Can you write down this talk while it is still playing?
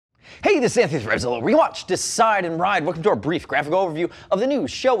Hey, this is Anthony with RevZilla. Rewatch, decide, and ride. Welcome to our brief graphical overview of the new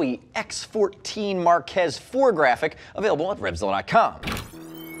Shoei X14 Marquez 4 graphic available at RevZilla.com.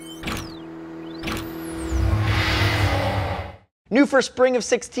 New for spring of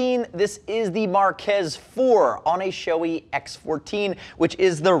 16, this is the Marquez 4 on a Shoei X14, which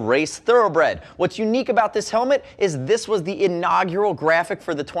is the race thoroughbred. What's unique about this helmet is this was the inaugural graphic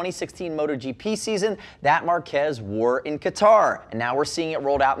for the 2016 MotoGP season that Marquez wore in Qatar, and now we're seeing it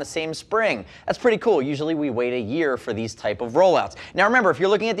rolled out in the same spring. That's pretty cool. Usually we wait a year for these type of rollouts. Now remember, if you're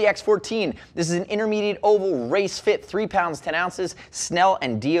looking at the X14, this is an intermediate oval race fit, 3 pounds 10 ounces, Snell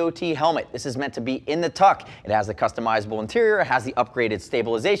and DOT helmet. This is meant to be in the tuck. It has the customizable interior, it has the upgraded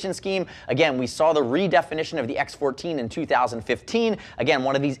stabilization scheme. Again, we saw the redefinition of the X14 in 2015. Again,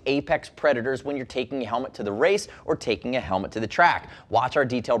 one of these apex predators when you're taking a helmet to the race or taking a helmet to the track. Watch our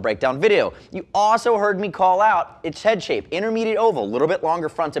detailed breakdown video. You also heard me call out its head shape, intermediate oval, a little bit longer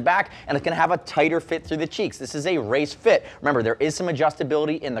front to back, and it's going to have a tighter fit through the cheeks. This is a race fit. Remember, there is some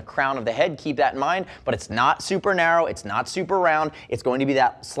adjustability in the crown of the head. Keep that in mind, but it's not super narrow. It's not super round. It's going to be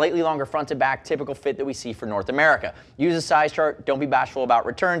that slightly longer front to back typical fit that we see for North America. Use a size chart. Don't be bashful about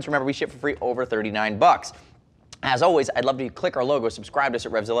returns. Remember, we ship for free over 39 bucks. As always, I'd love to click our logo, subscribe to us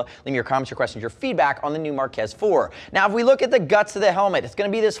at RevZilla, leave me your comments, your questions, your feedback on the new Marquez 4. Now, if we look at the guts of the helmet, it's going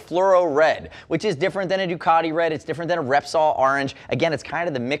to be this fluoro red, which is different than a Ducati red. It's different than a Repsol orange. Again, it's kind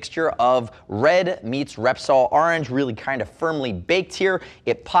of the mixture of red meets Repsol orange, really kind of firmly baked here.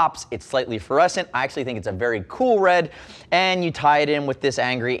 It pops. It's slightly fluorescent. I actually think it's a very cool red, and you tie it in with this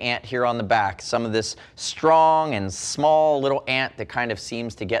angry ant here on the back. Some of this strong and small little ant that kind of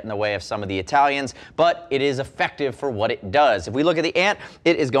seems to get in the way of some of the Italians, but it is effective for what it does. If we look at the ant,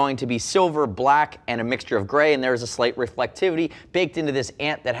 it is going to be silver, black, and a mixture of gray, and there's a slight reflectivity baked into this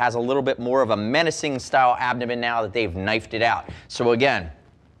ant that has a little bit more of a menacing style abdomen now that they've knifed it out. So again,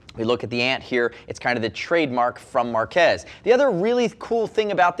 we look at the ant here, it's kind of the trademark from Marquez. The other really cool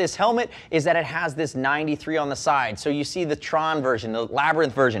thing about this helmet is that it has this 93 on the side. So you see the Tron version, the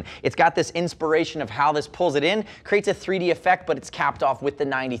Labyrinth version. It's got this inspiration of how this pulls it in, creates a 3D effect, but it's capped off with the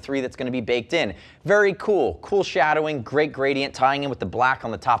 93 that's going to be baked in. Very cool. Cool shadowing, great gradient, tying in with the black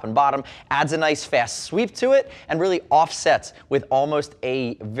on the top and bottom, adds a nice fast sweep to it, and really offsets with almost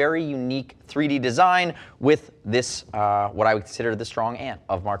a very unique 3D design with this, what I would consider the strong ant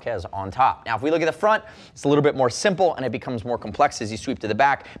of Marquez on top. Now, if we look at the front, it's a little bit more simple and it becomes more complex as you sweep to the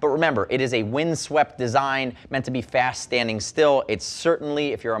back. But remember, it is a windswept design meant to be fast standing still. It's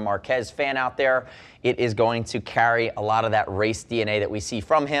certainly, if you're a Marquez fan out there, it is going to carry a lot of that race DNA that we see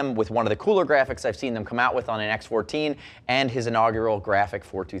from him with one of the cooler graphics I've seen them come out with on an X14 and his inaugural graphic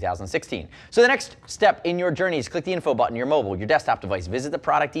for 2016. So the next step in your journey is click the info button, your mobile, your desktop device, visit the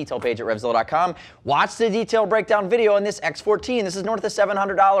product detail page at RevZilla.com, watch the detailed breakdown video on this X14. This is north of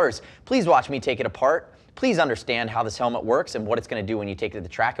 $700. Please watch me take it apart. Please understand how this helmet works and what it's going to do when you take it to the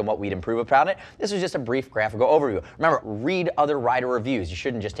track and what we'd improve about it. This was just a brief graphical overview. Remember, read other rider reviews. You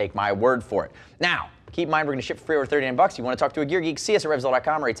shouldn't just take my word for it. Now, keep in mind we're going to ship for free over 39 bucks. You want to talk to a gear geek, see us at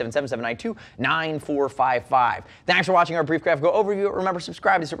RevZilla.com or 877-792-9455. Thanks for watching our brief graphical overview. Remember,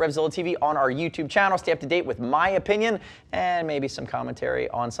 subscribe to us at RevZilla TV on our YouTube channel. Stay up to date with my opinion and maybe some commentary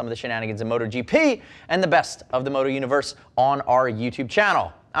on some of the shenanigans in MotoGP and the best of the Moto universe on our YouTube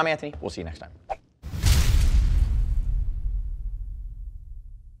channel. I'm Anthony. We'll see you next time.